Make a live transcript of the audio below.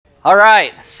All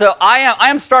right, so I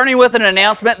am starting with an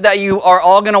announcement that you are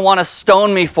all going to want to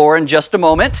stone me for in just a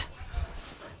moment.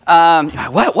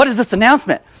 What is this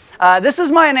announcement? This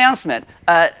is my announcement.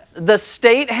 The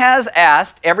state has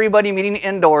asked everybody meeting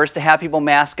indoors to have people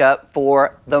mask up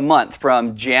for the month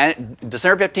from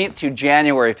December 15th to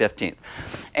January 15th.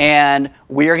 And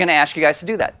we are going to ask you guys to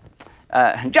do that.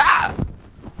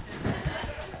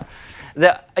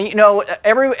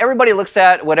 Everybody looks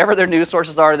at whatever their news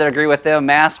sources are that agree with them.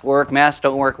 Masks work, masks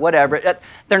don't work, whatever.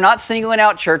 They're not singling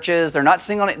out churches.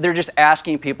 They're just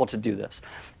asking people to do this.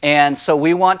 And so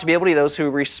we want to be able to be those who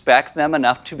respect them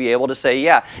enough to be able to say,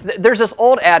 yeah. There's this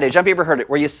old adage, I've ever heard it,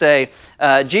 where you say,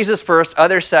 Jesus first,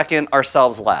 others second,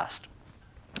 ourselves last.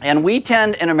 And we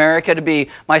tend in America to be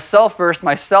myself first,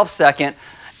 myself second,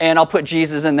 and I'll put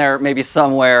Jesus in there maybe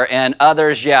somewhere, and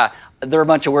others, yeah, they're a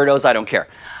bunch of weirdos, I don't care.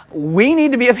 We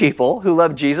need to be a people who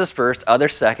love Jesus first,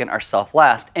 others second, ourselves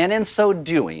last. And in so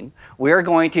doing, we are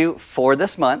going to, for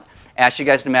this month, ask you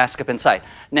guys to mask up inside.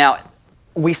 Now,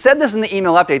 we said this in the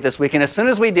email update this week, and as soon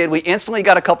as we did, we instantly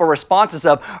got a couple responses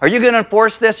of, are you going to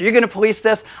enforce this? Are you going to police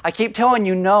this? I keep telling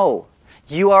you, no.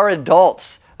 You are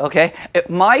adults. Okay?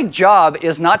 My job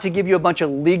is not to give you a bunch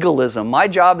of legalism. My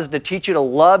job is to teach you to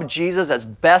love Jesus as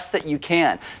best that you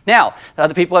can. Now,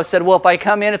 other people have said, well, if I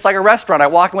come in, it's like a restaurant. I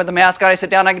walk in with a mask on, I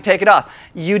sit down, I can take it off.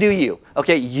 You do you.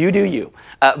 Okay? You do you.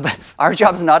 But our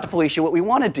job is not to police you. What we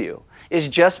want to do is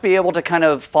just be able to kind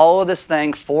of follow this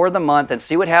thing for the month and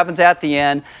see what happens at the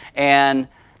end. And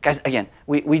guys, again,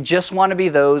 we just want to be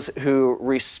those who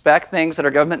respect things that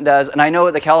our government does. And I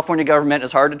know the California government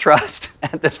is hard to trust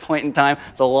at this point in time.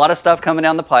 There's a lot of stuff coming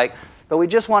down the pike. But we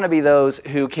just want to be those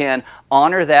who can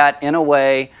honor that in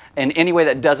any way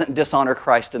that doesn't dishonor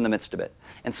Christ in the midst of it.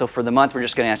 And so for the month, we're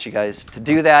just going to ask you guys to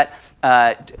do that.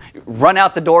 Run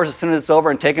out the doors as soon as it's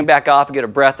over and take them back off and get a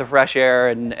breath of fresh air,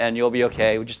 and you'll be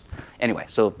okay. Anyway,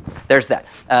 so there's that.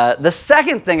 The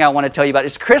second thing I want to tell you about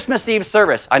is Christmas Eve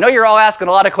service. I know you're all asking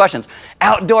a lot of questions.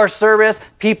 Outdoor service,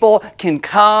 people can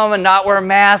come and not wear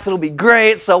masks. It'll be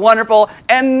great, so wonderful.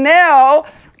 And now,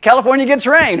 California gets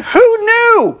rain. Who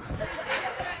knew?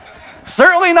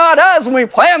 Certainly not us when we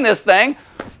planned this thing.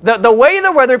 The way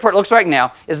the weather report looks right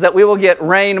now is that we will get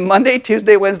rain Monday,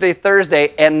 Tuesday, Wednesday,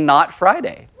 Thursday, and not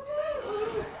Friday.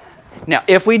 Now,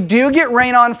 if we do get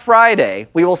rain on Friday,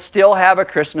 we will still have a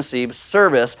Christmas Eve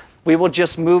service. We will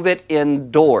just move it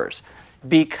indoors.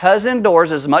 Because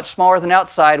indoors is much smaller than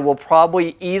outside, we'll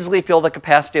probably easily fill the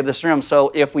capacity of this room.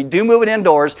 So if we do move it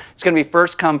indoors, it's going to be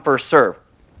first come, first serve.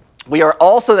 We are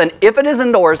also then, if it is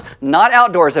indoors, not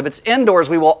outdoors, if it's indoors,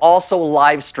 we will also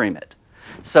live stream it.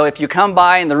 So if you come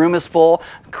by and the room is full,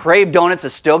 Crave Donuts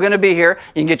is still going to be here.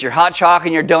 You can get your hot chocolate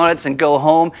and your donuts and go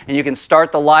home, and you can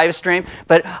start the live stream.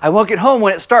 But I won't get home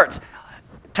when it starts.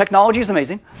 Technology is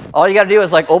amazing. All you got to do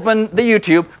is open the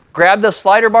YouTube, grab the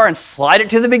slider bar and slide it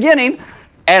to the beginning,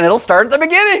 and it'll start at the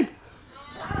beginning.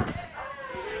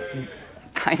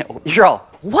 I know. You're all,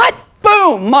 what?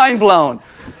 Boom! Mind blown.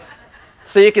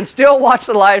 So you can still watch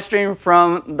the live stream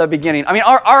from the beginning. I mean,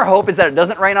 our hope is that it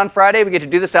doesn't rain on Friday. We get to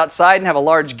do this outside and have a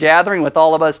large gathering with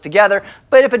all of us together.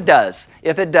 But if it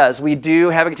does, we do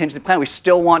have a contingency plan. We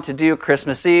still want to do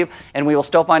Christmas Eve, and we will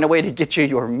still find a way to get you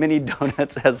your mini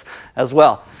donuts as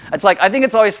well. It's I think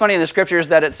it's always funny in the scriptures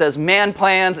that it says, man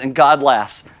plans and God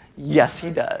laughs. Yes, he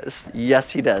does.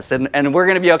 Yes, he does. And we're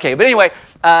going to be okay. But anyway,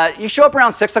 you show up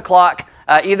around 6 o'clock.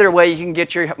 Either way, you can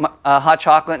get your hot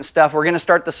chocolate and stuff. We're going to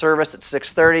start the service at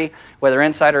 6:30, whether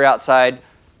inside or outside.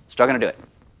 Still going to do it.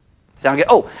 Sound good?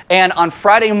 Oh, and on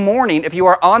Friday morning, if you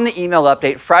are on the email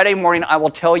update, Friday morning I will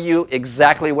tell you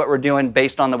exactly what we're doing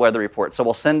based on the weather report. So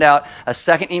we'll send out a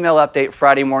second email update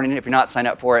Friday morning if you're not signed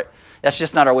up for it. That's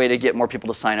just not our way to get more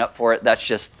people to sign up for it. That's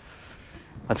just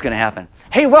what's going to happen.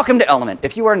 Hey, welcome to Element.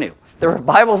 If you are new, there are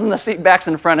Bibles in the seat backs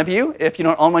in front of you. If you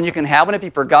don't own one, you can have one. If you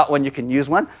forgot one, you can use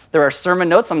one. There are sermon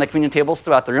notes on the communion tables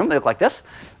throughout the room. They look like this.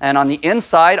 And on the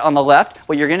inside, on the left,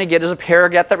 what you're going to get is a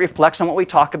paragraph that reflects on what we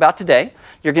talk about today.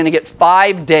 You're going to get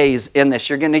 5 days in this.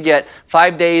 You're going to get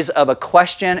 5 days of a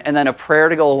question and then a prayer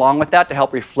to go along with that to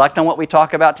help reflect on what we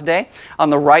talk about today.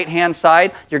 On the right-hand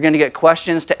side, you're going to get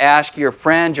questions to ask your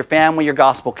friends, your family, your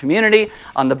gospel community.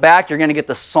 On the back, you're going to get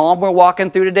the psalm we're walking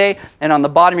through today. And on the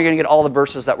bottom, you're going to get all the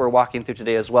verses that we're walking through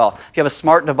today as well. If you have a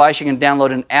smart device, you can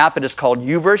download an app. It is called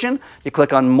YouVersion. You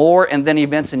click on More and then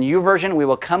Events in YouVersion. We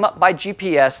will come up by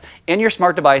GPS in your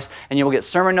smart device, and you will get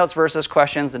sermon notes, verses,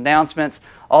 questions, announcements,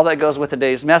 all that goes with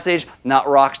today's message, not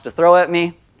rocks to throw at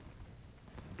me.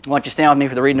 I want you to stand with me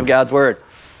for the reading of God's Word.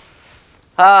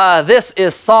 This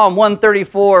is Psalm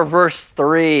 134, verse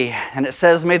 3, and it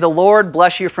says, "May the Lord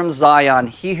bless you from Zion,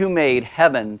 he who made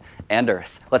heaven and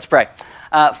earth." Let's pray.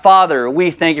 Father, we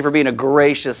thank you for being a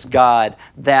gracious God,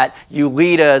 that you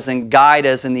lead us and guide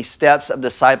us in these steps of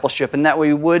discipleship, and that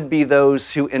we would be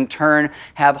those who in turn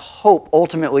have hope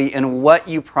ultimately in what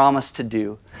you promise to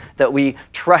do, that we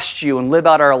trust you and live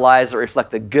out our lives that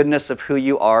reflect the goodness of who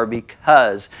you are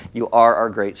because you are our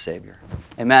great Savior.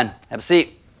 Amen. Have a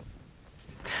seat.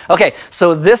 Okay,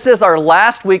 so this is our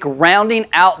last week rounding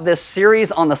out this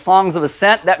series on the Songs of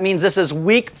Ascent. That means this is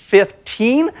week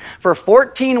 15. For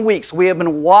 14 weeks, we have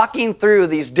been walking through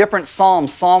these different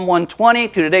Psalms, Psalm 120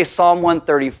 to today, Psalm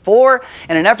 134,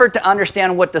 in an effort to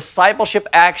understand what discipleship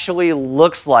actually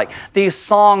looks like. These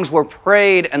songs were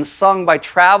prayed and sung by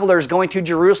travelers going to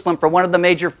Jerusalem for one of the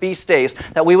major feast days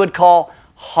that we would call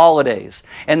holidays.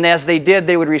 And as they did,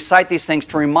 they would recite these things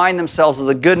to remind themselves of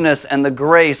the goodness and the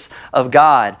grace of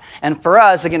God. And for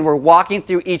us, again, we're walking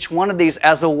through each one of these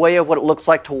as a way of what it looks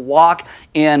like to walk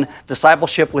in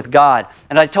discipleship with God.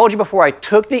 And I told you before, I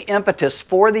took the impetus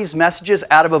for these messages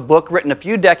out of a book written a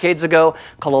few decades ago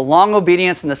called A Long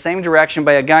Obedience in the Same Direction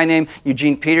by a guy named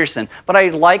Eugene Peterson. But I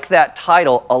like that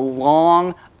title, A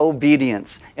Long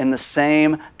Obedience in the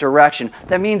Same Direction.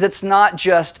 That means it's not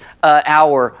just an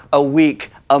hour, a week,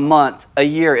 a month, a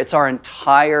year. It's our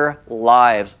entire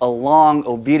lives. A long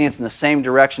obedience in the same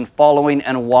direction, following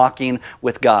and walking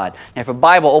with God. And if a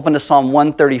Bible, open to Psalm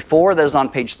 134. That is on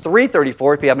page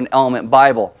 334 if you have an Element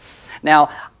Bible. Now,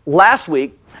 last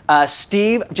week,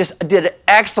 Steve just did an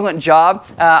excellent job.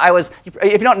 If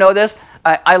you don't know this,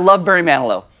 I love Barry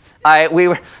Manilow.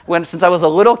 Since I was a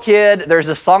little kid, there's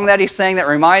a song that he sang that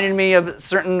reminded me of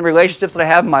certain relationships that I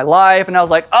have in my life, and I was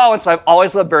like, oh, and so I've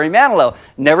always loved Barry Manilow.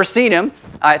 Never seen him.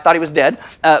 I thought he was dead,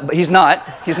 but he's not.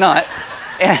 He's not.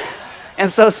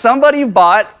 And so somebody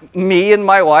bought me and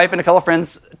my wife and a couple of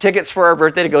friends tickets for our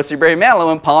birthday to go see Barry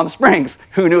Manilow in Palm Springs.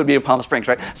 Who knew it would be in Palm Springs,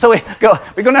 right? So we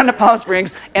go down to Palm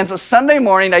Springs, and so Sunday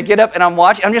morning I get up and I'm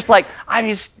watching. I'm just like,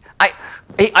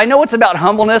 I know it's about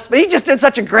humbleness, but he just did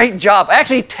such a great job. I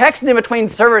actually texted him between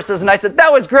services, and I said,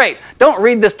 that was great. Don't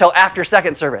read this till after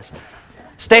second service.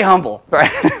 Stay humble, right?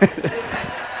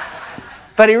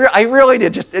 But I really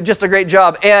did just a great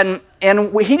job. And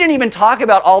he didn't even talk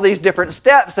about all these different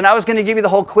steps, and I was going to give you the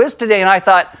whole quiz today, and I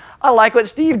thought, I like what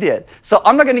Steve did. So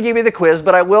I'm not going to give you the quiz,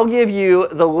 but I will give you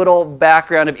the little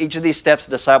background of each of these steps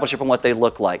of discipleship and what they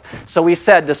look like. So we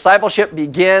said discipleship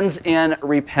begins in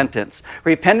repentance.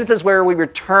 Repentance is where we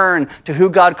return to who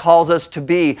God calls us to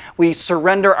be. We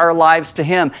surrender our lives to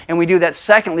Him. And we do that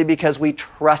secondly because we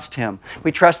trust Him.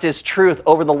 We trust His truth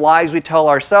over the lies we tell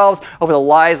ourselves, over the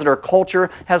lies that our culture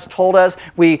has told us.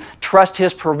 We trust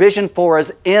His provision for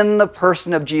us in the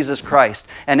person of Jesus Christ.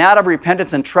 And out of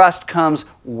repentance and trust comes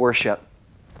worship.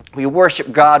 We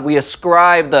worship God. We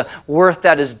ascribe the worth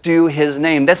that is due His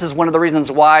name. This is one of the reasons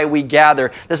why we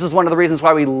gather. This is one of the reasons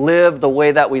why we live the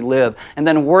way that we live. And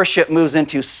then worship moves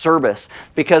into service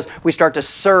because we start to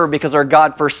serve because our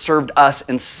God first served us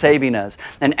in saving us.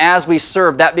 And as we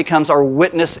serve, that becomes our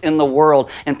witness in the world.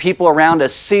 And people around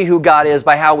us see who God is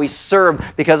by how we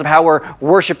serve, because of how we're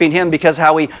worshiping Him, because of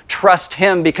how we trust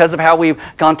Him, because of how we've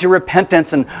gone to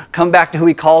repentance and come back to who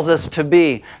He calls us to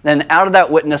be. Then out of that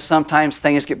witness, sometimes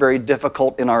things get very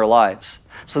difficult in our lives.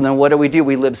 So then what do?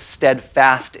 We live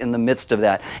steadfast in the midst of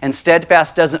that. And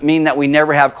steadfast doesn't mean that we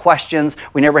never have questions,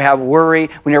 we never have worry,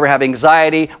 we never have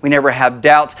anxiety, we never have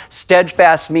doubts.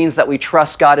 Steadfast means that we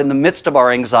trust God in the midst of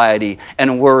our anxiety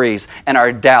and worries and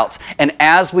our doubts. And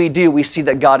as we do, we see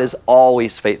that God is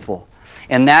always faithful.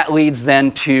 And that leads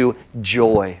then to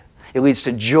joy. It leads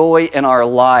to joy in our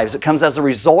lives. It comes as a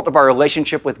result of our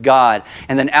relationship with God.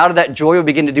 And then out of that joy, we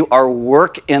begin to do our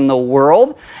work in the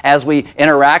world as we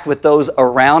interact with those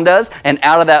around us. And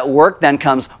out of that work then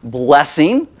comes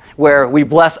blessing, where we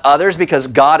bless others because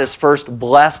God has first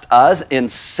blessed us in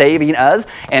saving us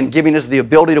and giving us the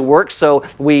ability to work, so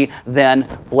we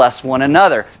then bless one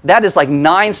another. That is like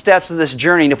 9 steps of this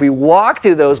journey. And if we walk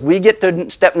through those, we get to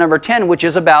step number 10, which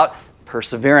is about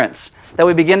perseverance. That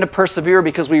we begin to persevere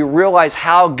because we realize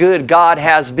how good God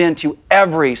has been to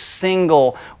every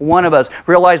single one of us.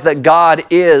 Realize that God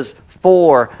is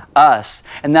for us.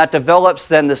 And that develops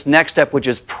then this next step, which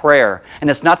is prayer.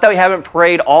 And it's not that we haven't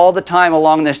prayed all the time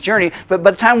along this journey, but by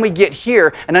the time we get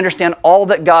here and understand all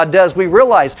that God does, we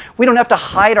realize we don't have to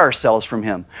hide ourselves from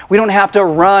Him. We don't have to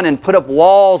run and put up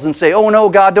walls and say, oh no,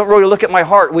 God, don't really look at my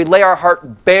heart. We lay our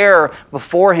heart bare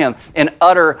before Him in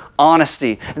utter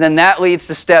honesty. And then that leads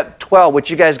to step 12,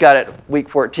 which you guys got at week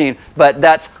 14, but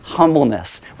that's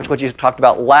humbleness, which is what you talked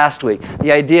about last week.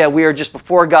 The idea we are just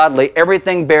before God, lay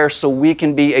everything bare so we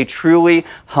can be a truly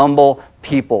humble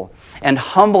people. And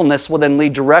humbleness will then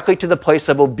lead directly to the place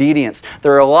of obedience.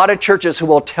 There are a lot of churches who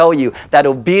will tell you that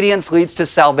obedience leads to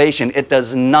salvation. It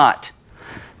does not.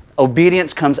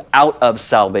 Obedience comes out of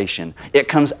salvation. It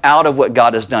comes out of what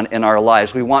God has done in our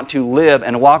lives. We want to live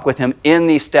and walk with Him in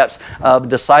these steps of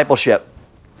discipleship.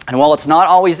 And while it's not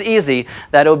always easy,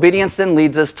 that obedience then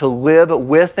leads us to live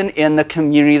with and in the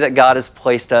community that God has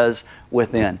placed us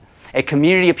within. A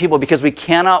community of people, because we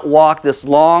cannot walk this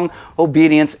long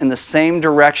obedience in the same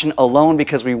direction alone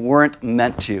because we weren't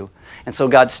meant to. And so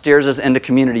God steers us into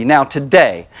community. Now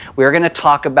today, we're going to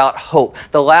talk about hope.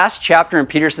 The last chapter in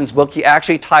Peterson's book, he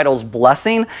actually titles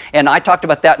Blessing, and I talked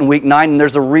about that in week 9, and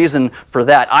there's a reason for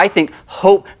that. I think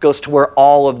hope goes to where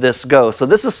all of this goes. So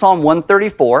this is Psalm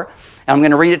 134, and I'm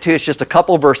going to read it to you. It's just a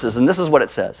couple verses, and this is what it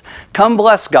says. Come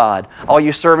bless God, all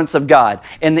you servants of God.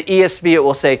 In the ESV, it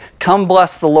will say, come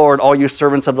bless the Lord, all you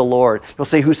servants of the Lord. It will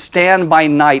say, who stand by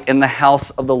night in the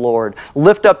house of the Lord.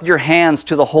 Lift up your hands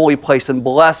to the holy place and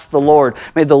bless the Lord.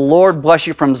 May the Lord bless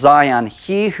you from Zion,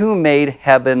 He who made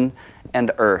heaven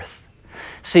and earth.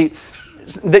 See,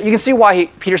 you can see why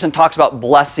Peterson talks about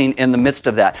blessing in the midst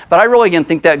of that. But I really, again,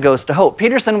 think that goes to hope.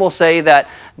 Peterson will say that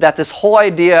this whole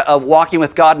idea of walking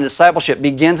with God in discipleship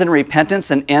begins in repentance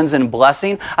and ends in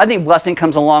blessing. I think blessing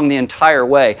comes along the entire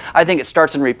way. I think it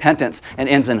starts in repentance and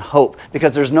ends in hope,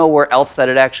 because there's nowhere else that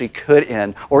it actually could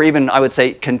end, or even, I would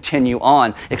say, continue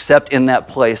on, except in that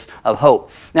place of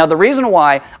hope. Now, the reason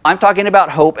why I'm talking about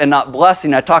hope and not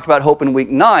blessing, I talked about hope in week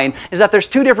 9, is that there's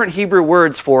two different Hebrew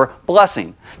words for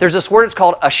blessing. There's this word, it's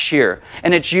called ashir,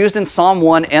 and it's used in Psalm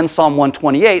 1 and Psalm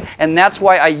 128, and that's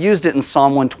why I used it in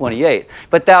Psalm 128.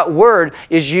 But that word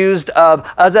is used of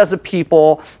us as a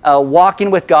people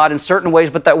walking with God in certain ways,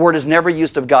 but that word is never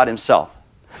used of God Himself.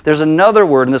 There's another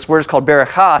word, and this word is called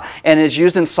berakah, and it is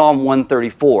used in Psalm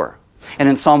 134. And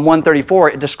in Psalm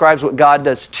 134, it describes what God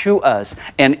does to us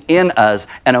and in us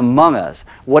and among us.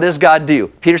 What does God do?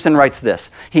 Peterson writes this: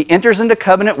 He enters into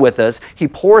covenant with us. He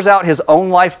pours out His own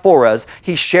life for us.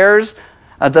 He shares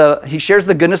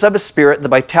the goodness of His Spirit, the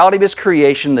vitality of His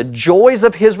creation, the joys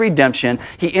of His redemption.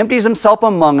 He empties Himself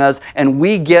among us, and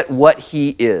we get what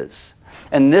He is.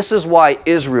 And this is why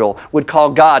Israel would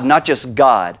call God not just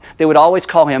God. They would always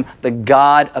call Him the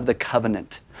God of the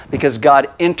covenant, because God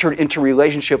entered into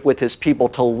relationship with His people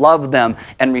to love them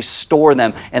and restore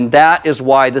them. And that is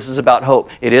why this is about hope.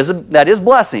 That is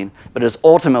blessing, but it is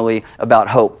ultimately about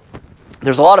hope.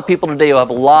 There's a lot of people today who have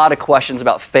a lot of questions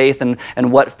about faith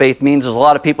and what faith means. There's a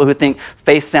lot of people who think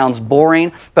faith sounds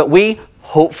boring, but we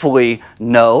hopefully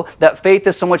know that faith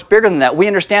is so much bigger than that. We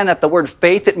understand that the word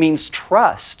faith, it means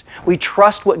trust. We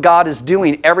trust what God is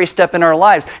doing every step in our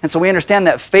lives. And so we understand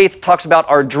that faith talks about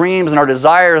our dreams and our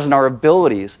desires and our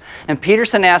abilities. And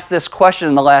Peterson asked this question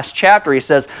in the last chapter. He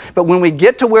says, but when we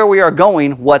get to where we are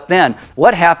going, what then?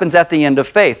 What happens at the end of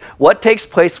faith? What takes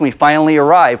place when we finally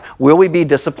arrive? Will we be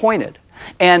disappointed?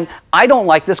 And I don't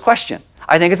like this question.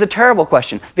 I think it's a terrible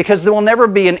question, because there will never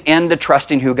be an end to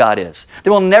trusting who God is.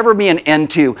 There will never be an end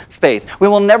to faith. We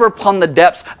will never plumb the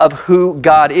depths of who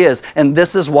God is. And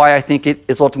this is why I think it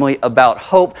is ultimately about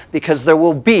hope, because there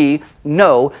will be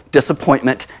no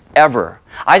disappointment ever.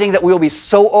 I think that we will be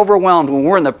so overwhelmed when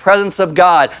we're in the presence of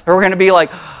God that we're going to be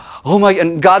like, oh my,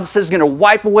 and God says He's going to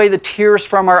wipe away the tears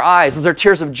from our eyes. Those are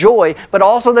tears of joy, but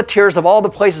also the tears of all the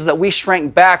places that we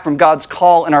shrank back from God's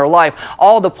call in our life,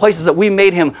 all the places that we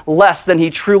made Him less than He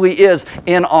truly is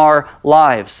in our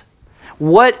lives.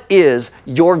 What is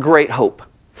your great hope?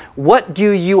 What do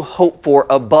you hope for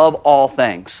above all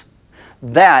things?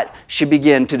 That should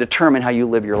begin to determine how you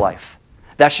live your life.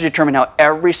 That should determine how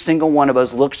every single one of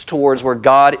us looks towards where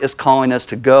God is calling us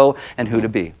to go and who to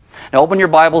be. Now open your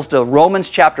Bibles to Romans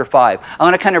chapter 5. I'm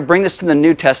going to kind of bring this to the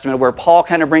New Testament, where Paul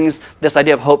kind of brings this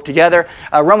idea of hope together.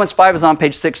 Romans 5 is on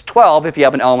page 612 if you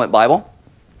have an Element Bible.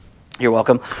 You're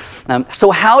welcome.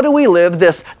 So how do we live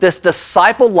this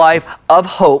disciple life of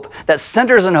hope that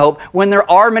centers in hope when there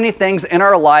are many things in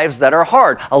our lives that are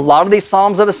hard? A lot of these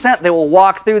Psalms of Ascent, they will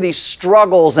walk through these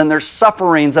struggles and their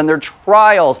sufferings and their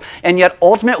trials, and yet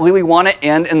ultimately we want to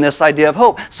end in this idea of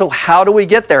hope. So how do we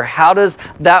get there? How does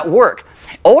that work?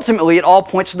 Ultimately, it all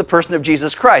points to the person of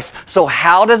Jesus Christ. So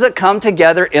how does it come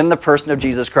together in the person of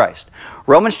Jesus Christ?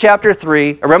 Romans chapter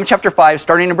 5,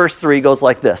 starting in verse 3, goes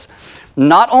like this.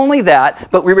 Not only that,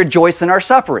 but we rejoice in our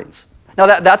sufferings.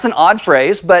 Now that's an odd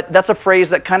phrase, but that's a phrase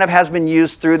that kind of has been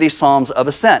used through these Psalms of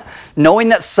Ascent. Knowing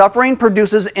that suffering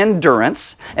produces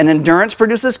endurance, and endurance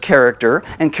produces character,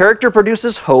 and character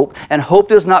produces hope, and hope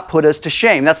does not put us to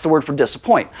shame. That's the word for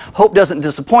disappoint. Hope doesn't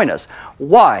disappoint us.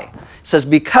 Why? It says,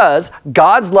 because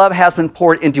God's love has been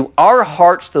poured into our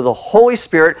hearts through the Holy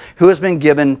Spirit who has been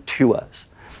given to us.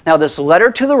 Now, this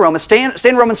letter to the Romans, stay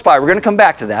in Romans 5. We're going to come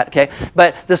back to that, okay?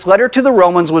 But this letter to the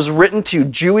Romans was written to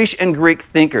Jewish and Greek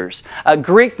thinkers.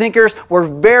 Greek thinkers were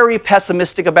very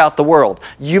pessimistic about the world.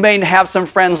 You may have some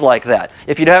friends like that.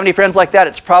 If you don't have any friends like that,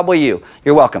 it's probably you.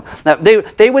 You're welcome. Now,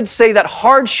 they would say that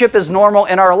hardship is normal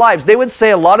in our lives. They would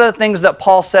say a lot of the things that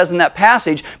Paul says in that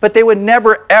passage, but they would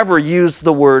never, ever use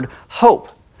the word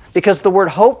hope. Because the word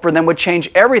hope for them would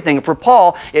change everything. For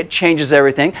Paul, it changes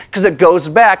everything because it goes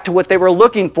back to what they were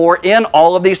looking for in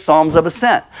all of these Psalms of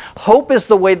Ascent. Hope is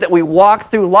the way that we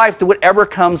walk through life through whatever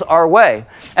comes our way.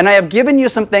 And I have given you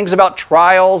some things about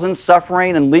trials and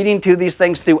suffering and leading to these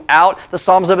things throughout the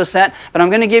Psalms of Ascent, but I'm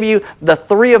going to give you the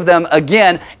 3 of them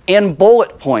again in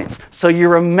bullet points so you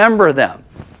remember them.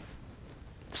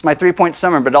 It's my 3-point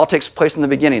summary, but it all takes place in the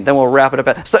beginning. Then we'll wrap it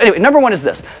up. So anyway, number 1 is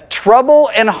this. Trouble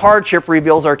and hardship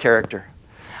reveals our character.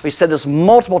 We said this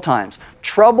multiple times.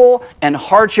 Trouble and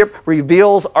hardship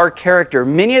reveals our character.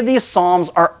 Many of these Psalms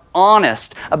are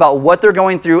honest about what they're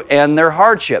going through and their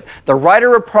hardship. The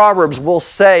writer of Proverbs will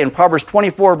say in Proverbs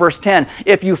 24, verse 10,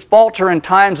 if you falter in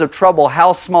times of trouble,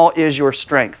 how small is your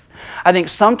strength? I think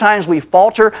sometimes we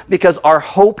falter because our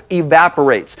hope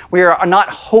evaporates. We are not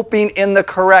hoping in the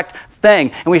correct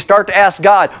thing. And we start to ask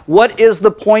God, what is the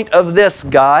point of this,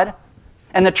 God?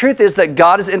 And the truth is that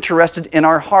God is interested in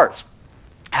our hearts.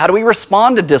 How do we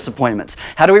respond to disappointments?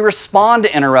 How do we respond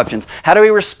to interruptions? How do we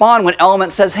respond when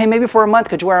Element says, hey, maybe for a month,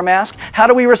 could you wear a mask? How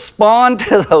do we respond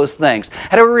to those things?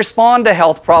 How do we respond to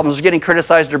health problems or getting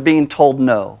criticized or being told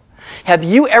no? Have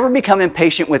you ever become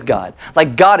impatient with God?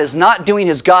 Like God is not doing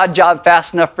His God job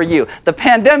fast enough for you. The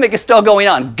pandemic is still going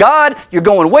on. God, you're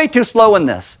going way too slow in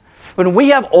this. When we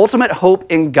have ultimate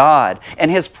hope in God and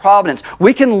His providence,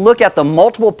 we can look at the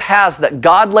multiple paths that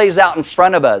God lays out in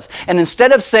front of us. And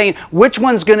instead of saying, which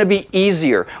one's going to be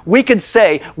easier, we could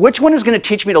say, which one is going to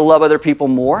teach me to love other people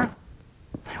more?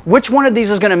 Which one of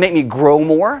these is going to make me grow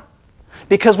more?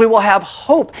 Because we will have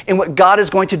hope in what God is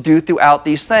going to do throughout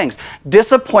these things.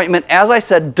 Disappointment, as I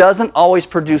said, doesn't always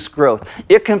produce growth.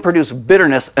 It can produce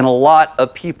bitterness in a lot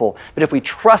of people. But if we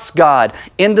trust God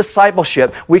in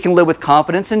discipleship, we can live with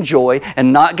confidence and joy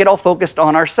and not get all focused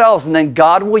on ourselves. And then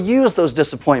God will use those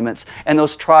disappointments and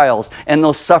those trials and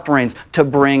those sufferings to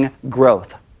bring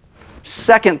growth.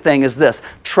 Second thing is this: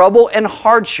 trouble and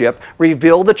hardship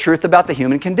reveal the truth about the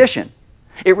human condition.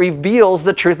 It reveals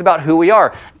the truth about who we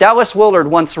are. Dallas Willard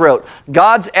once wrote,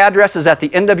 God's address is at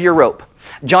the end of your rope.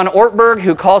 John Ortberg,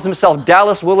 who calls himself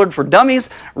Dallas Willard for Dummies,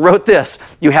 wrote this: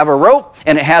 you have a rope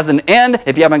and it has an end.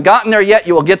 If you haven't gotten there yet,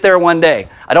 you will get there one day.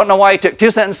 I don't know why he took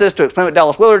 2 sentences to explain what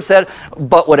Dallas Willard said,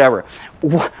 but whatever.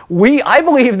 I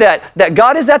believe that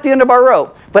God is at the end of our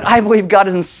rope, but I believe God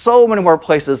is in so many more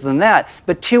places than that.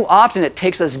 But too often it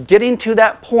takes us getting to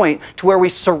that point to where we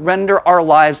surrender our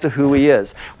lives to who He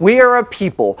is. We are a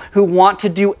people who want to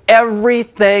do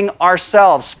everything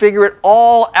ourselves, figure it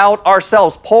all out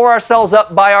ourselves, pull ourselves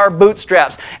up by our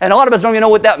bootstraps. And a lot of us don't even know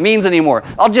what that means anymore.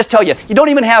 I'll just tell you, you don't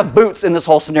even have boots in this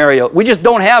whole scenario. We just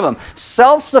don't have them.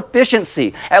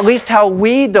 Self-sufficiency, at least how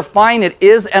we define it,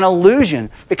 is an illusion,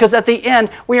 because at the end,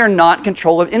 we are not in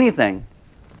control of anything.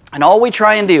 And all we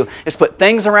try and do is put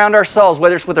things around ourselves,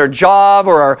 whether it's with our job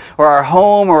or our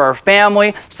home or our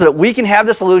family, so that we can have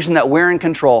this illusion that we're in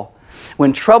control.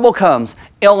 When trouble comes,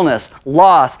 illness,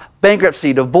 loss,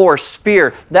 bankruptcy, divorce,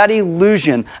 fear, that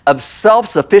illusion of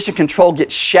self-sufficient control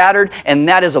gets shattered, and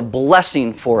that is a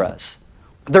blessing for us.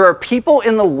 There are people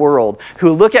in the world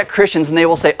who look at Christians and they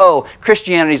will say, oh,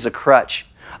 Christianity is a crutch.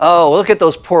 Oh, look at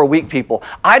those poor weak people.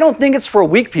 I don't think it's for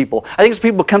weak people. I think it's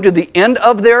people who come to the end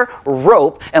of their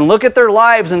rope and look at their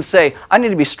lives and say, I need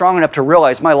to be strong enough to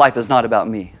realize my life is not about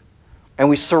me. And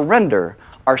we surrender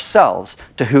ourselves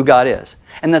to who God is.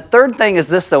 And the third thing is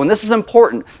this, though, and this is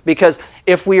important, because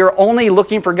if we are only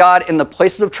looking for God in the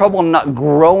places of trouble and not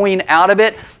growing out of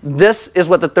it, this is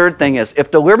what the third thing is. If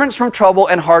deliverance from trouble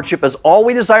and hardship is all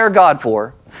we desire God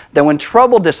for, then when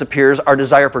trouble disappears, our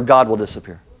desire for God will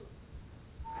disappear.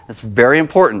 That's very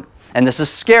important. And this is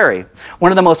scary.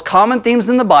 One of the most common themes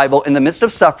in the Bible in the midst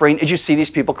of suffering is you see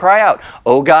these people cry out,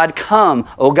 oh God, come,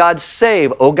 oh God,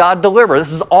 save, oh God, deliver.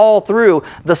 This is all through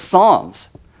the Psalms.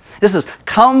 This is,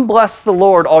 come bless the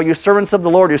Lord, all you servants of the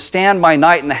Lord who stand by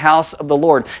night in the house of the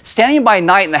Lord. Standing by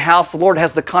night in the house of the Lord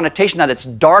has the connotation that it's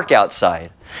dark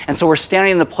outside. And so we're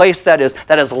standing in the place that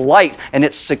is light and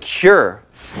it's secure.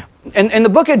 In the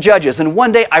book of Judges, and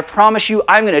one day I promise you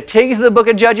I'm going to take you to the book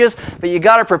of Judges, but you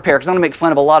got to prepare because I'm going to make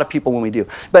fun of a lot of people when we do.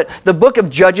 But the book of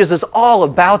Judges is all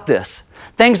about this.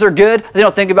 Things are good, they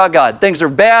don't think about God. Things are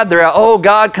bad, they're out, oh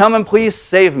God, come and please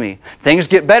save me. Things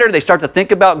get better, they start to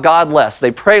think about God less. They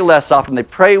pray less often, they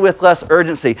pray with less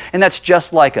urgency, and that's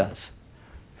just like us.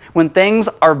 When things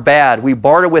are bad, we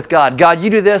barter with God. God, you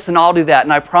do this and I'll do that,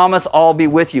 and I promise I'll be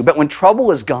with you. But when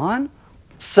trouble is gone,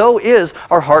 so is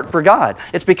our heart for God.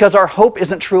 It's because our hope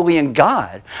isn't truly in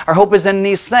God. Our hope is in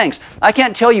these things. I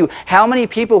can't tell you how many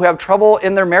people who have trouble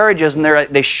in their marriages and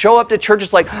they show up to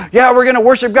churches like, yeah, we're going to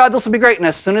worship God, this will be great. And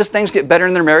as soon as things get better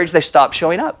in their marriage, they stop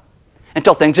showing up.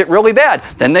 Until things get really bad.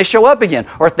 Then they show up again.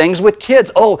 Or things with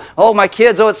kids. Oh, my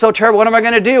kids, it's so terrible. What am I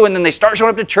going to do? And then they start showing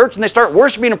up to church and they start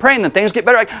worshiping and praying. And then things get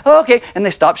better. Like, oh, okay. And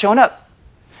they stop showing up.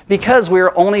 Because we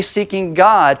are only seeking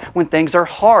God when things are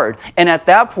hard. And at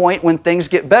that point, when things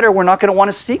get better, we're not going to want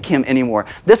to seek Him anymore.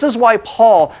 This is why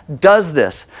Paul does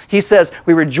this. He says,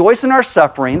 we rejoice in our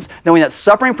sufferings, knowing that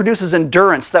suffering produces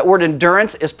endurance. That word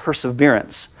endurance is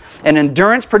perseverance. And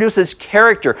endurance produces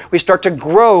character. We start to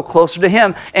grow closer to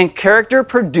Him. And character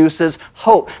produces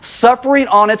hope. Suffering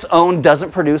on its own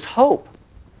doesn't produce hope.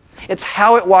 It's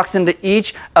how it walks into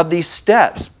each of these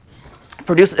steps.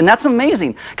 And that's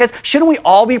amazing. Guys, shouldn't we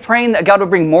all be praying that God would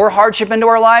bring more hardship into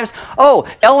our lives? Oh,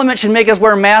 Element should make us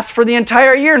wear masks for the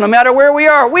entire year, no matter where we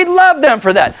are. We'd love them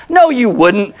for that. No, you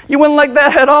wouldn't. You wouldn't like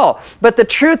that at all. But the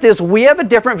truth is, we have a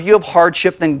different view of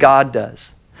hardship than God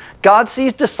does. God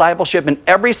sees discipleship in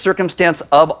every circumstance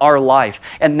of our life,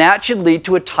 and that should lead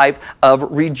to a type of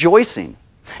rejoicing.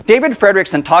 David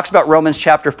Fredrickson talks about Romans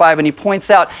chapter 5, and he points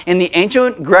out in the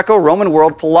ancient Greco-Roman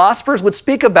world, philosophers would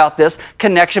speak about this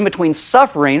connection between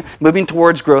suffering moving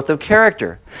towards growth of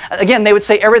character. Again, they would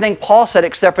say everything Paul said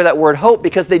except for that word hope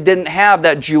because they didn't have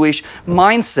that Jewish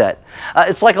mindset.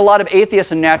 It's like a lot of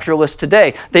atheists and naturalists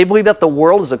today. They believe that the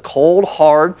world is a cold,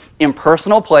 hard,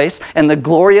 impersonal place, and the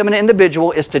glory of an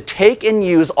individual is to take and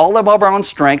use all of our own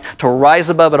strength to rise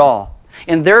above it all.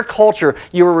 In their culture,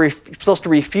 you were supposed to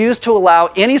refuse to allow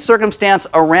any circumstance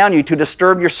around you to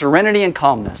disturb your serenity and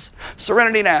calmness.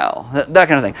 Serenity now, that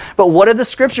kind of thing. But what do the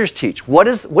scriptures teach? What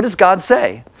does God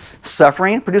say?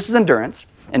 Suffering produces endurance.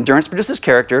 Endurance produces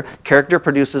character. Character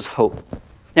produces hope.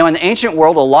 Now, in the ancient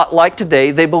world, a lot like today,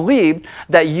 they believed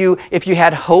that if you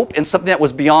had hope in something that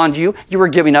was beyond you, you were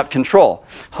giving up control.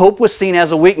 Hope was seen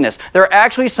as a weakness. There are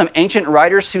actually some ancient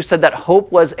writers who said that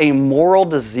hope was a moral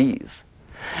disease.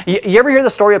 You ever hear the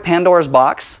story of Pandora's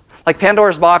box? Like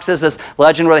Pandora's box is this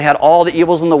legend where they had all the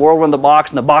evils in the world were in the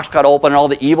box, and the box got open and all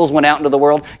the evils went out into the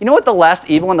world. You know what the last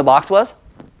evil in the box was?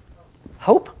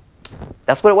 Hope.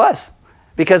 That's what it was.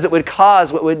 Because it would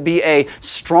cause what would be a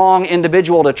strong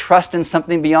individual to trust in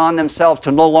something beyond themselves,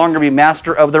 to no longer be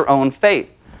master of their own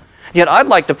fate. Yet I'd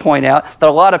like to point out that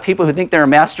a lot of people who think they're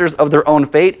masters of their own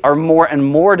fate are more and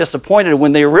more disappointed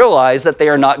when they realize that they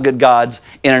are not good gods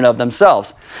in and of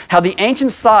themselves. How the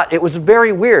ancients thought, it was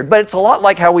very weird, but it's a lot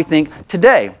like how we think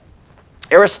today.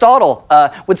 Aristotle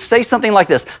would say something like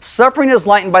this: suffering is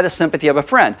lightened by the sympathy of a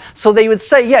friend. So they would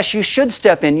say, yes, you should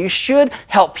step in. You should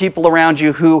help people around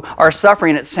you who are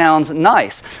suffering. It sounds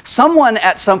nice. Someone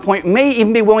at some point may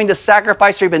even be willing to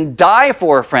sacrifice or even die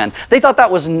for a friend. They thought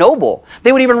that was noble.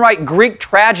 They would even write Greek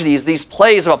tragedies, these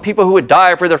plays about people who would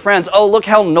die for their friends. Oh, look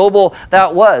how noble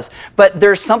that was. But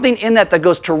there's something in that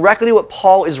goes directly to what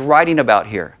Paul is writing about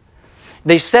here.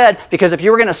 They said, because if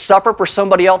you were going to suffer for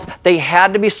somebody else, they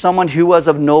had to be someone who was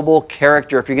of noble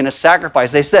character. If you're going to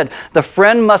sacrifice, they said, the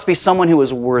friend must be someone who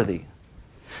is worthy,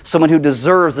 someone who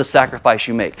deserves the sacrifice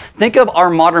you make. Think of our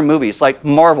modern movies like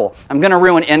Marvel. I'm going to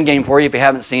ruin Endgame for you if you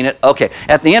haven't seen it. Okay,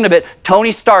 at the end of it,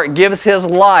 Tony Stark gives his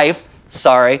life,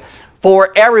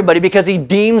 for everybody because he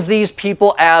deems these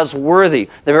people as worthy.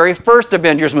 The very first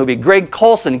Avengers movie, Greg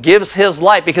Coulson gives his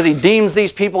life because he deems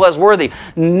these people as worthy.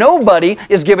 Nobody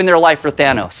is giving their life for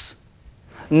Thanos.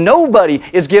 Nobody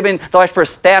is giving their life for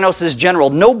Thanos'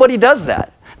 general. Nobody does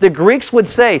that. The Greeks would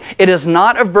say it is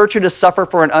not a virtue to suffer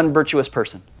for an unvirtuous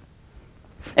person.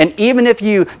 And even if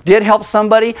you did help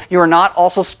somebody, you are not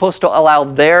also supposed to allow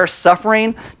their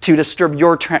suffering to disturb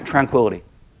your tranquility.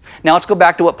 Now let's go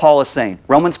back to what Paul is saying.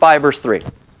 Romans 5, verse 3.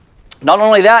 Not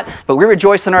only that, but we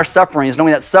rejoice in our sufferings,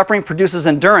 knowing that suffering produces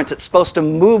endurance. It's supposed to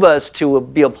move us to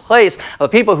be a place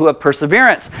of people who have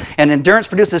perseverance. And endurance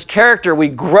produces character. We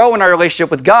grow in our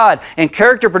relationship with God. And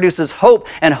character produces hope.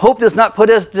 And hope does not put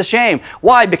us to shame.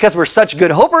 Why? Because we're such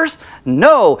good hopers?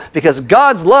 No, because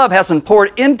God's love has been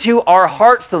poured into our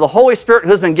hearts through the Holy Spirit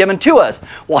who has been given to us.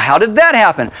 Well, how did that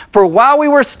happen? For while we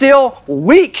were still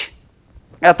weak,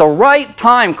 at the right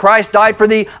time, Christ died for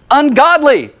the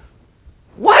ungodly.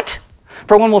 What?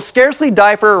 For one will scarcely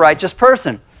die for a righteous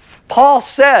person. Paul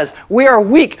says we are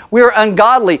weak, we are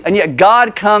ungodly, and yet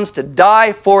God comes to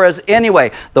die for us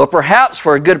anyway. Though perhaps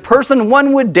for a good person,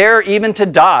 one would dare even to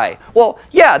die. Well,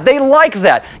 yeah, they like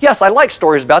that. Yes, I like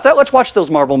stories about that. Let's watch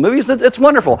those Marvel movies. It's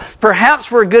wonderful. Perhaps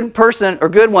for a good person or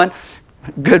good one,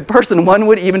 good person, one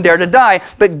would even dare to die.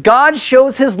 But God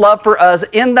shows his love for us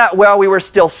in that while we were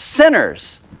still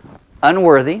sinners,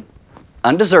 unworthy,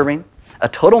 undeserving, a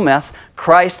total mess,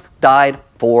 Christ died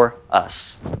for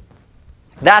us.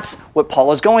 That's what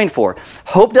Paul is going for.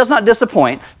 Hope does not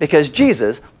disappoint because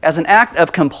Jesus, as an act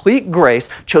of complete grace,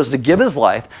 chose to give his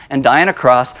life and die on a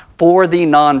cross for the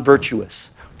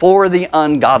non-virtuous, for the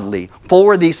ungodly,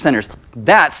 for the sinners.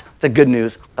 That's the good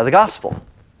news of the gospel.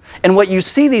 And what you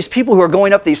see these people who are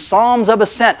going up these Psalms of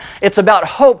Ascent, it's about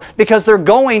hope because they're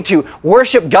going to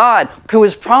worship God who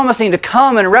is promising to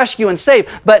come and rescue and save,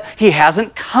 but he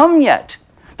hasn't come yet.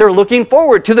 They're looking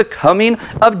forward to the coming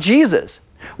of Jesus.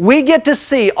 We get to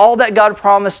see all that God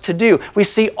promised to do. We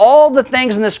see all the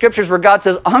things in the scriptures where God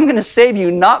says, I'm going to save you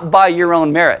not by your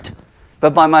own merit,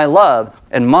 but by my love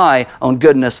and my own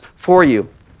goodness for you.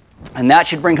 And that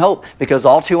should bring hope because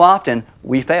all too often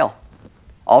we fail.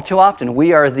 All too often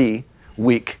we are the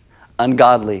weak,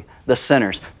 ungodly, the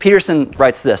sinners. Peterson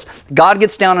writes this, God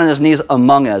gets down on his knees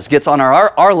among us, gets on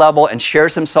our level and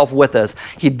shares himself with us.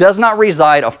 He does not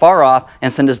reside afar off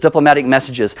and send his diplomatic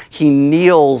messages. He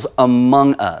kneels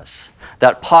among us.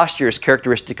 That posture is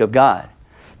characteristic of God.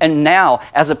 And now,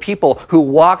 as a people who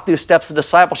walk through steps of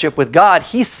discipleship with God,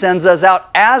 he sends us out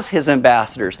as his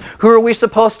ambassadors. Who are we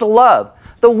supposed to love?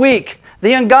 The weak,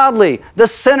 the ungodly, the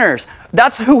sinners.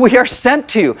 That's who we are sent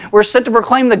to. We're sent to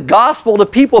proclaim the gospel to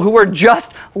people who are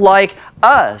just like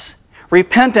us.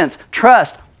 Repentance,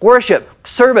 trust, worship,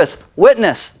 service,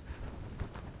 witness.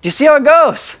 Do you see how it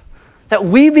goes? That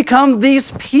we become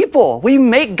these people. We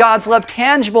make God's love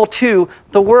tangible to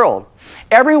the world.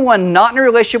 Everyone not in a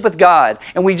relationship with God,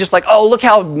 and we just like, oh, look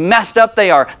how messed up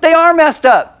they are. They are messed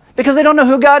up. Because they don't know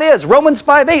who God is. Romans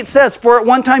 5:8 says, for at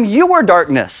one time you were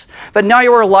darkness, but now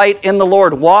you are light in the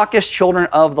Lord. Walk as children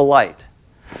of the light.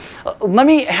 Let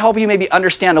me help you maybe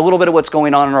understand a little bit of what's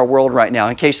going on in our world right now,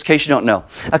 in case you don't know.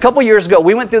 A couple years ago,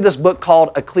 we went through this book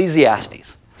called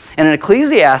Ecclesiastes. And in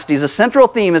Ecclesiastes, the central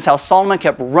theme is how Solomon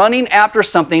kept running after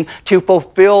something to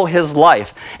fulfill his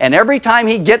life. And every time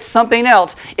he gets something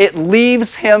else, it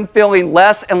leaves him feeling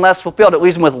less and less fulfilled. It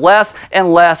leaves him with less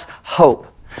and less hope.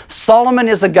 Solomon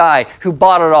is a guy who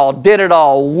bought it all, did it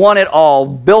all, won it all,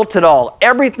 built it all.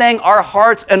 Everything our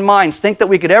hearts and minds think that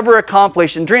we could ever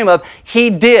accomplish and dream of, he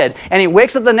did. And he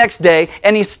wakes up the next day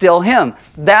and he's still him.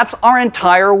 That's our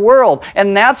entire world.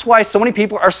 And that's why so many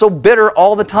people are so bitter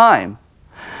all the time.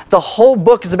 The whole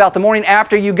book is about the morning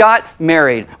after you got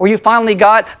married, or you finally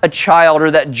got a child, or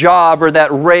that job, or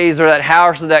that raise, or that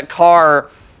house, or that car,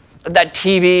 that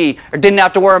TV, or didn't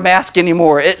have to wear a mask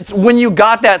anymore. It's when you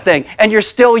got that thing, and you're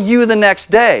still you the next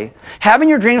day. Having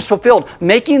your dreams fulfilled,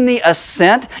 making the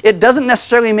ascent, it doesn't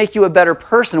necessarily make you a better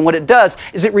person. What it does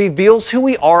is it reveals who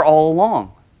we are all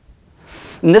along.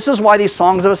 And this is why these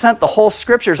songs of ascent, the whole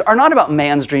scriptures, are not about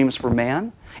man's dreams for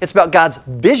man. It's about God's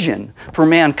vision for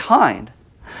mankind.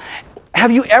 Have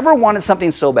you ever wanted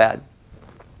something so bad,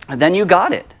 and then you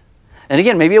got it? And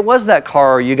again, maybe it was that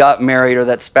car, or you got married, or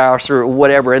that spouse, or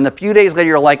whatever. And a few days later,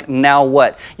 you're like, now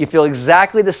what? You feel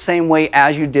exactly the same way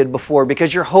as you did before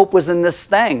because your hope was in this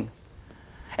thing.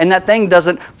 And that thing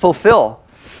doesn't fulfill.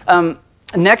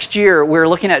 Next year, we're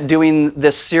looking at doing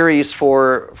this series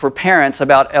for parents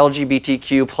about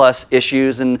LGBTQ plus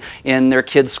issues in their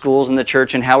kids' schools and the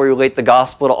church and how we relate the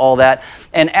gospel to all that.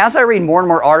 And as I read more and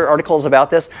more articles about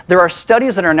this, there are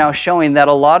studies that are now showing that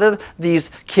a lot of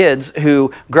these kids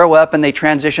who grow up and they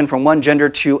transition from one gender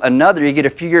to another, you get a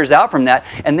few years out from that,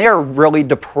 and they are really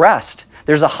depressed.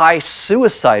 There's a high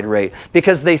suicide rate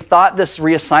because they thought this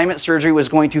reassignment surgery was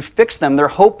going to fix them. Their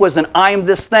hope was in I'm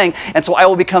this thing, and so I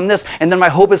will become this, and then my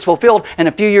hope is fulfilled, and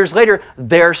a few years later,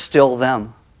 they're still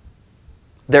them.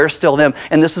 They're still them.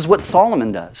 And this is what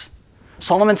Solomon does.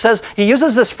 Solomon says, he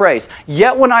uses this phrase,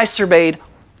 yet when I surveyed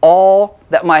all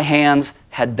that my hands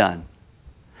had done.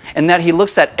 And that he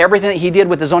looks at everything that he did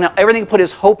with his own, everything he put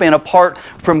his hope in apart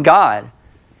from God.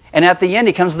 And at the end,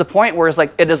 he comes to the point where it's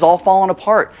like, it has all fallen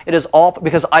apart. It is all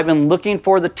because I've been looking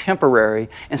for the temporary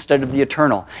instead of the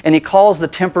eternal. And he calls the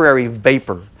temporary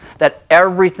vapor, that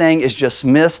everything is just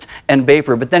mist and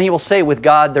vapor. But then he will say, with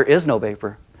God, there is no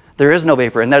vapor. There is no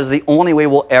vapor, and that is the only way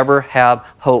we'll ever have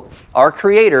hope. Our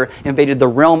Creator invaded the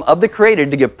realm of the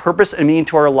created to give purpose and meaning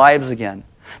to our lives again.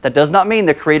 That does not mean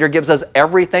the Creator gives us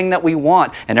everything that we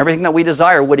want and everything that we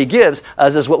desire. What He gives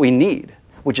us is what we need,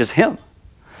 which is Him.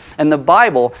 And the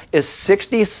Bible is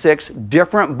 66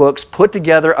 different books put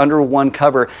together under one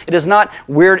cover. It is not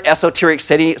weird esoteric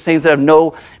sayings that have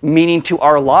no meaning to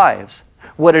our lives.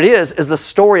 What it is the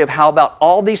story of how about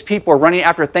all these people are running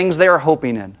after things they are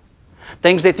hoping in,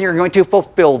 things they think are going to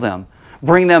fulfill them,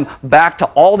 bring them back to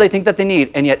all they think that they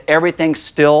need, and yet everything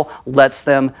still lets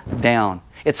them down.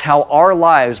 It's how our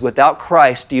lives without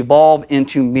Christ devolve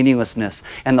into meaninglessness,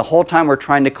 and the whole time we're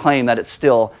trying to claim that it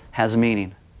still has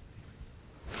meaning.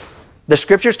 The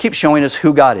Scriptures keep showing us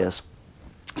who God is.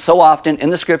 So often in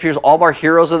the Scriptures, all of our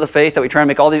heroes of the faith that we try to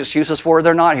make all these excuses for,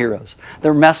 they're not heroes.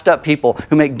 They're messed up people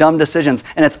who make dumb decisions,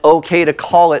 and it's okay to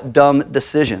call it dumb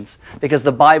decisions because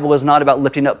the Bible is not about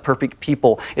lifting up perfect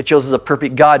people. It shows us a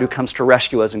perfect God who comes to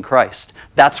rescue us in Christ.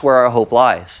 That's where our hope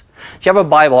lies. If you have a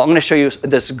Bible, I'm going to show you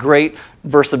this great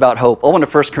verse about hope. Open to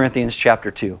 1 Corinthians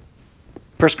chapter 2.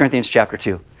 1 Corinthians chapter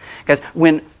 2. Guys,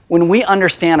 when we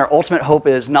understand our ultimate hope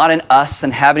is not in us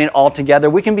and having it all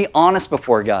together, we can be honest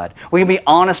before God. We can be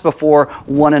honest before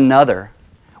one another.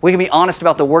 We can be honest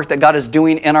about the work that God is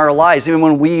doing in our lives, even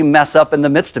when we mess up in the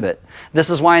midst of it. This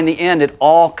is why in the end it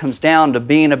all comes down to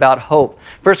being about hope.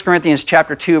 1 Corinthians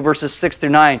chapter 2, verses 6 through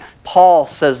 9, Paul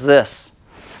says this,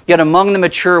 "Yet among the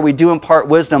mature we do impart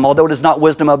wisdom, although it is not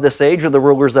wisdom of this age or the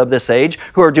rulers of this age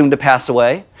who are doomed to pass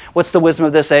away." What's the wisdom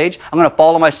of this age? I'm going to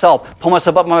follow myself, pull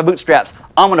myself up on my bootstraps.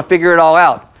 I'm going to figure it all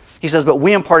out. He says, "But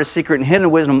we impart a secret and hidden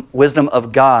wisdom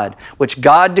of God, which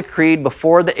God decreed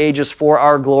before the ages for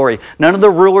our glory. None of the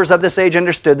rulers of this age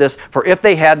understood this, for if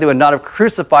they had, they would not have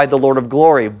crucified the Lord of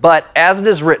glory. But as it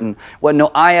is written, what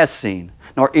no eye has seen,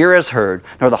 nor ear has heard,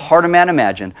 nor the heart of man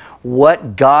imagined,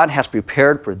 what God has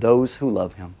prepared for those who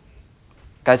love Him."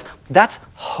 Guys, that's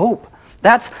hope.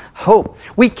 That's hope.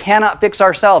 We cannot fix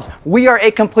ourselves. We are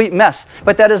a complete mess.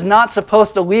 But that is not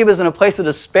supposed to leave us in a place of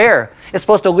despair. It's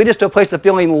supposed to lead us to a place of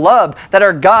feeling loved, that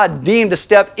our God deemed to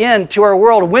step into our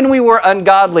world when we were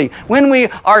ungodly, when we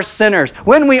are sinners,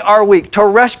 when we are weak, to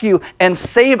rescue and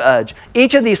save us.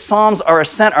 Each of these Psalms are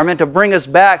meant to bring us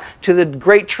back to the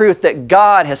great truth that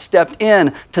God has stepped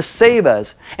in to save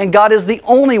us. And God is the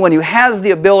only one who has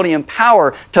the ability and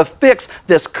power to fix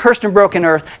this cursed and broken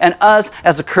earth and us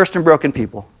as a cursed and broken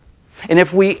people. And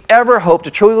if we ever hope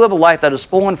to truly live a life that is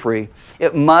full and free,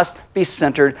 it must be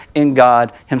centered in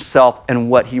God Himself and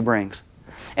what He brings.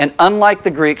 And unlike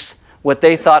the Greeks, what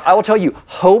they thought, I will tell you,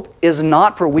 hope is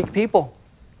not for weak people.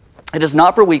 It is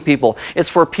not for weak people. It's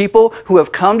for people who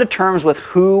have come to terms with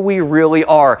who we really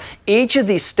are. Each of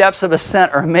these steps of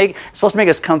ascent are supposed to make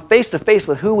us come face to face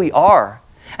with who we are.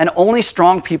 And only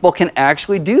strong people can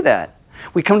actually do that.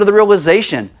 We come to the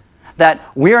realization that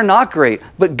we are not great,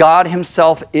 but God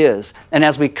Himself is. And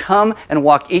as we come and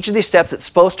walk each of these steps, it's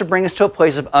supposed to bring us to a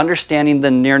place of understanding the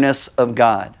nearness of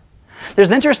God. There's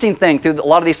an interesting thing through a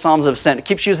lot of these Psalms of Ascent. It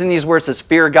keeps using these words as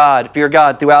fear God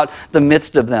throughout the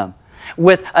midst of them.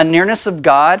 With a nearness of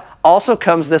God also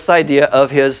comes this idea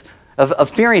of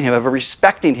fearing Him, of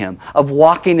respecting Him, of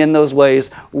walking in those ways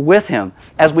with Him.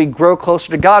 As we grow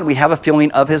closer to God, we have a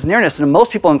feeling of His nearness. And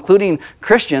most people, including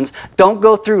Christians, don't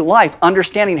go through life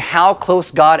understanding how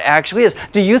close God actually is.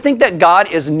 Do you think that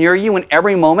God is near you in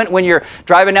every moment when you're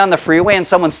driving down the freeway and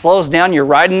someone slows down, you're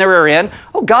riding the rear end?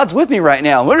 Oh, God's with me right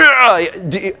now.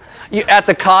 At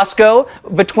the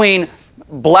Costco, between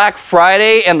Black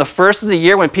Friday and the first of the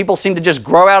year when people seem to just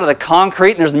grow out of the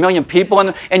concrete and there's a million people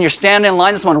and you're standing in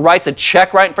line and someone writes a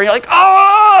check right in front of you, you're like,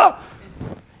 oh!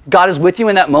 God is with you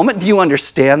in that moment. Do you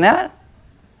understand that?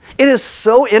 It is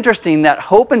so interesting that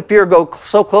hope and fear go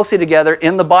so closely together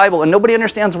in the Bible, and nobody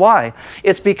understands why.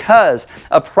 It's because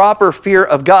a proper fear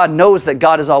of God knows that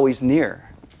God is always near.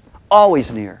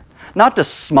 Always near. Not to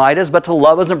smite us, but to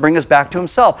love us and bring us back to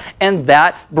Himself. And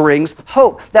that brings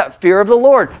hope. That fear of the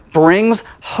Lord brings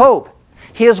hope.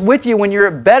 He is with you when you're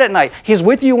at bed at night. He's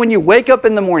with you when you wake up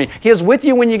in the morning. He is with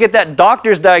you when you get that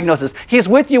doctor's diagnosis. He's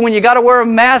with you when you got to wear a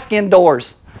mask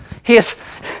indoors. He is,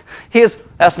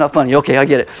 that's not funny. Okay, I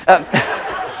get it.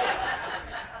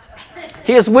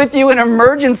 He is with you in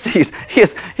emergencies. He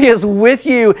is with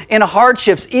you in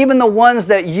hardships, even the ones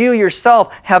that you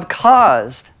yourself have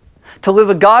caused. To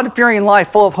live a God-fearing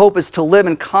life full of hope is to live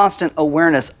in constant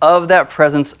awareness of that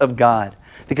presence of God,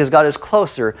 because God is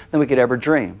closer than we could ever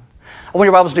dream. Open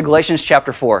your Bibles to Galatians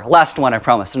chapter 4. Last one, I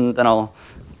promise, and then I'll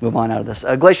move on out of this.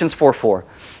 Galatians 4:4.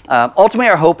 Ultimately,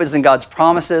 our hope is in God's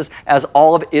promises, as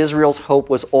all of Israel's hope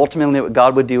was ultimately what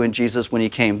God would do in Jesus when He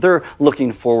came. They're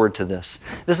looking forward to this.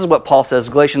 This is what Paul says,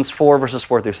 Galatians 4, verses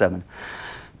 4 through 7.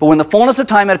 But when the fullness of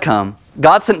time had come,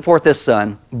 God sent forth His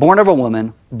Son, born of a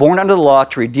woman, born under the law,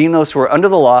 to redeem those who are under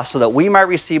the law, so that we might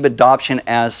receive adoption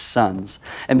as sons.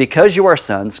 And because you are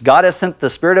sons, God has sent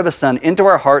the Spirit of His Son into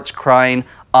our hearts, crying,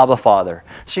 Abba, Father.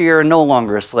 So you're no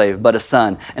longer a slave, but a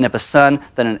son. And if a son,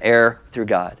 then an heir through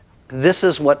God. This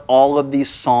is what all of these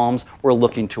Psalms were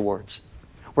looking towards.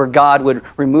 where God would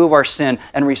remove our sin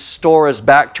and restore us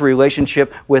back to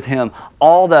relationship with Him.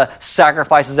 All the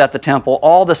sacrifices at the temple,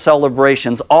 all the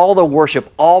celebrations, all the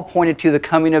worship, all pointed to the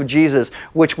coming of Jesus,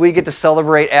 which we get to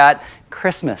celebrate at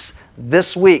Christmas.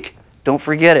 This week, don't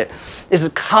forget it, is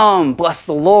come, bless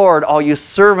the Lord, all you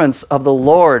servants of the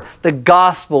Lord. The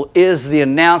gospel is the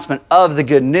announcement of the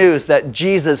good news that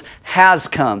Jesus has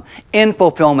come in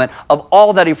fulfillment of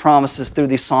all that He promises through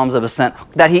these Psalms of Ascent,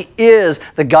 that He is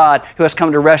the God who has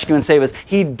come to rescue and save us.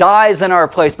 He dies in our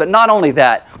place, but not only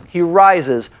that, He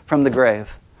rises from the grave.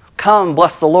 Come,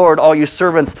 bless the Lord, all you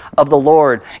servants of the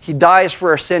Lord. He dies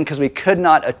for our sin because we could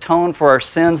not atone for our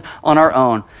sins on our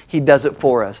own. He does it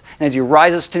for us. And as He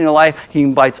rises to new life, He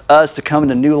invites us to come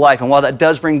into new life. And while that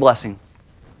does bring blessing,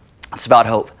 it's about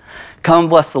hope. Come,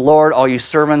 bless the Lord, all you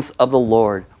servants of the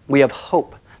Lord. We have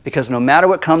hope because no matter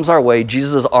what comes our way,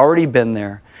 Jesus has already been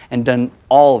there and done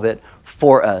all of it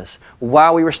for us.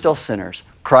 While we were still sinners,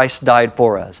 Christ died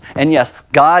for us. And yes,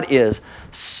 God is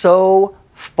so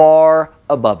far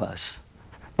above us.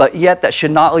 But yet that should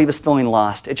not leave us feeling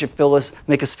lost. It should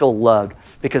make us feel loved,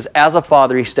 because as a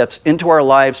Father, He steps into our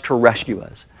lives to rescue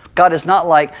us. God is not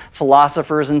like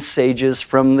philosophers and sages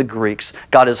from the Greeks.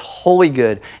 God is wholly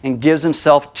good and gives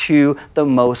Himself to the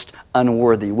most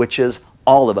unworthy, which is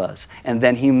all of us. And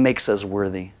then He makes us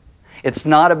worthy. It's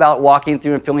not about walking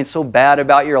through and feeling so bad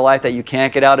about your life that you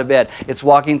can't get out of bed. It's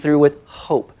walking through with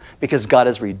hope, because God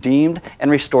has redeemed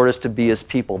and restored us to be His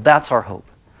people. That's our hope.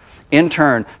 In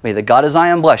turn, may the God of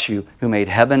Zion bless you, who made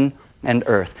heaven and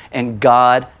earth. And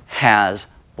God has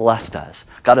blessed us.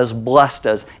 God has blessed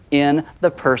us in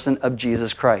the person of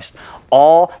Jesus Christ.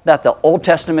 All that the Old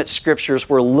Testament scriptures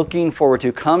were looking forward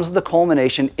to comes to the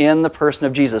culmination in the person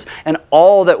of Jesus. And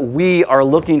all that we are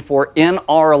looking for in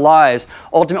our lives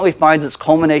ultimately finds its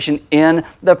culmination in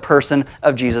the person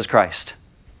of Jesus Christ.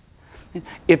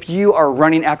 If you are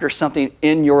running after something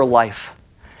in your life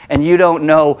and you don't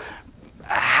know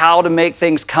how to make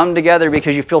things come together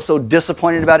because you feel so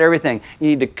disappointed about everything, you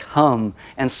need to come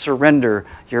and surrender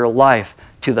your life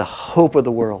to the hope of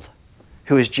the world,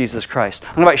 who is Jesus Christ.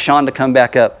 I'm going to invite Sean to come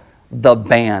back up. The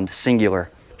band, singular.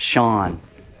 Sean.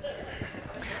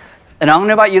 And I'm going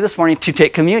to invite you this morning to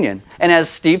take communion. And as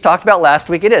Steve talked about last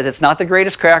week, it is. It's not the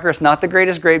greatest cracker. It's not the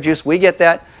greatest grape juice. We get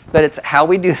that. But it's how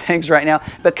we do things right now.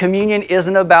 But communion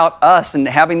isn't about us and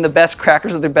having the best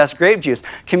crackers or the best grape juice.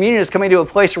 Communion is coming to a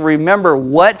place where we remember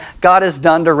what God has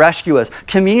done to rescue us.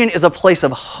 Communion is a place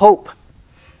of hope.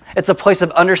 It's a place of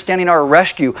understanding our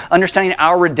rescue, understanding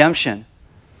our redemption.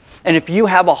 And if you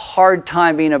have a hard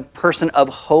time being a person of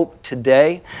hope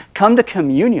today, come to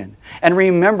communion and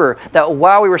remember that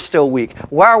while we were still weak,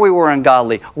 while we were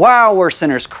ungodly, while we're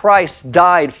sinners, Christ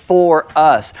died for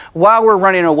us. While we're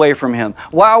running away from Him,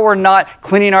 while we're not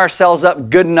cleaning ourselves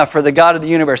up good enough for the God of the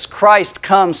universe, Christ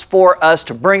comes for us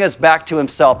to bring us back to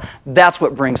Himself. That's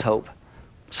what brings hope.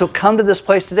 So come to this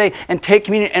place today and take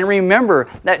communion and remember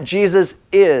that Jesus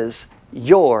is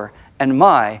your and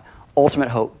my ultimate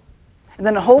hope. And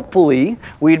then hopefully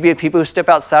we'd be a people who step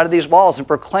outside of these walls and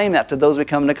proclaim that to those we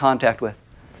come into contact with,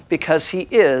 because He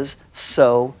is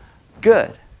so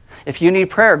good. If you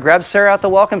need prayer, grab Sarah at the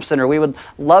Welcome Center. We would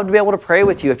love to be able to pray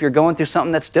with you if you're going through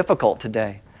something that's difficult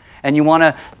today and you want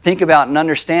to think about and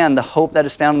understand the hope that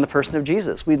is found in the person of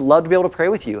Jesus. We'd love to be able to pray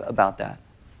with you about that.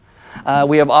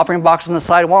 We have offering boxes on the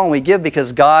side wall, and we give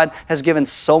because God has given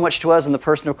so much to us in the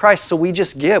person of Christ, so we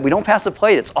just give. We don't pass a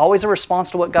plate. It's always a response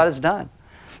to what God has done.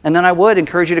 And then I would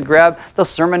encourage you to grab those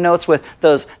sermon notes with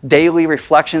those daily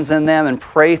reflections in them and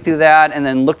pray through that, and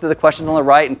then look through the questions on the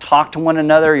right and talk to one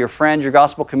another, your friends, your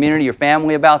gospel community, your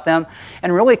family about them,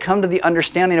 and really come to the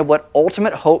understanding of what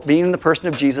ultimate hope being in the person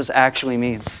of Jesus actually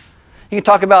means. You can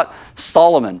talk about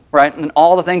Solomon, right? And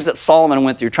all the things that Solomon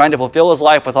went through, trying to fulfill his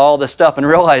life with all this stuff, and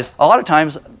realize a lot of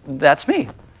times that's me.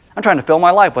 I'm trying to fill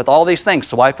my life with all these things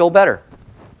so I feel better.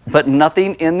 But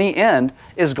nothing in the end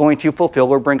is going to fulfill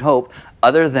or bring hope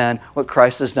other than what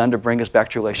Christ has done to bring us back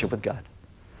to relationship with God.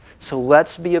 So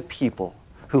let's be a people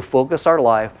who focus our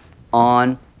life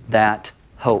on that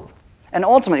hope. And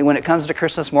ultimately, when it comes to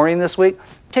Christmas morning this week,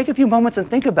 take a few moments and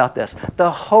think about this. The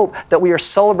hope that we are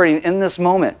celebrating in this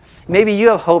moment. Maybe you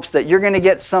have hopes that you're going to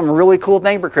get some really cool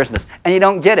thing for Christmas and you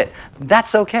don't get it.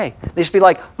 That's okay. They just be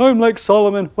like, I'm like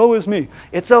Solomon, woe is me.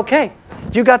 It's okay.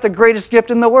 You got the greatest gift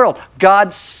in the world.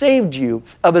 God saved you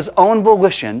of His own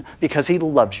volition because He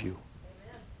loves you.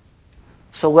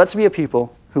 So let's be a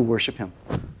people who worship Him.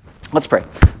 Let's pray.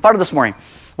 Father, this morning,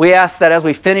 we ask that as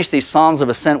we finish these Psalms of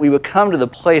Ascent, we would come to the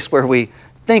place where we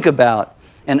think about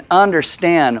and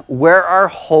understand where our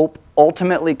hope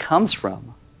ultimately comes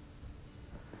from.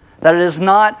 That it is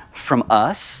not from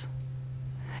us.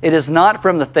 It is not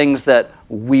from the things that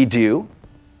we do.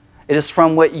 It is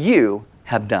from what you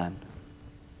have done.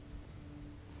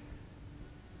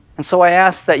 And so I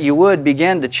ask that you would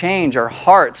begin to change our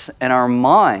hearts and our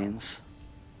minds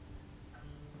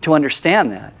to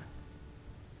understand that.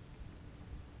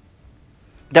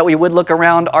 That we would look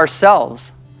around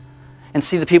ourselves and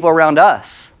see the people around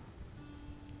us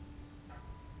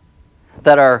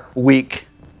that are weak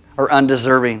or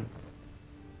undeserving.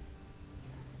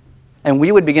 And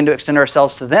we would begin to extend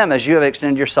ourselves to them as you have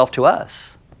extended yourself to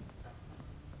us.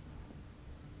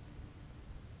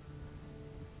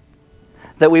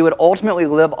 That we would ultimately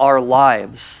live our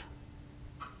lives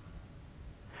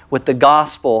with the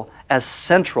gospel as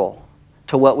central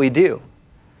to what we do.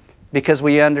 Because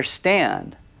we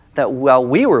understand that while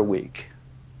we were weak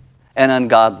and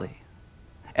ungodly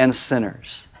and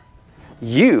sinners,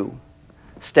 you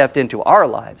stepped into our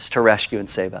lives to rescue and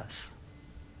save us.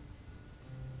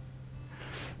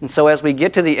 And so as we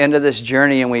get to the end of this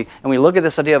journey and we look at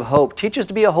this idea of hope, teach us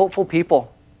to be a hopeful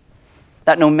people.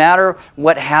 That no matter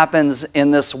what happens in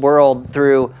this world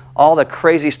through all the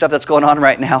crazy stuff that's going on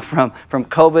right now, from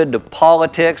COVID to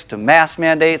politics to mask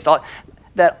mandates,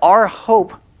 that our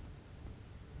hope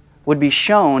would be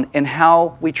shown in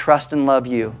how we trust and love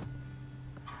you.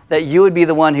 That you would be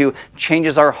the one who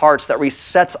changes our hearts, that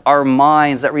resets our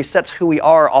minds, that resets who we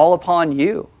are, all upon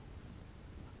you.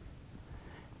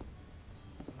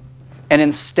 And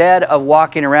instead of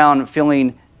walking around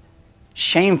feeling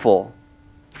shameful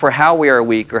for how we are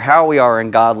weak or how we are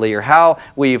ungodly or how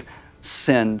we've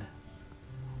sinned,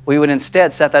 we would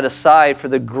instead set that aside for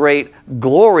the great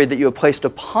glory that you have placed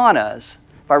upon us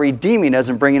by redeeming us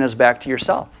and bringing us back to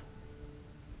yourself.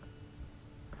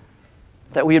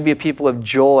 That we would be a people of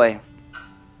joy,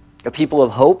 a people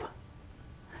of hope,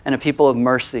 and a people of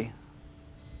mercy.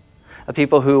 A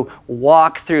people who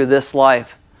walk through this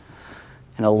life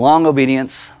in a long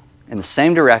obedience in the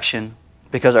same direction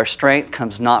because our strength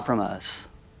comes not from us,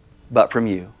 but from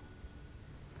you.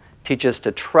 Teach us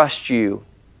to trust you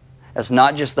as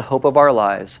not just the hope of our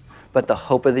lives, but the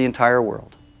hope of the entire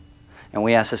world. And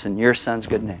we ask this in your Son's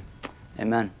good name.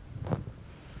 Amen.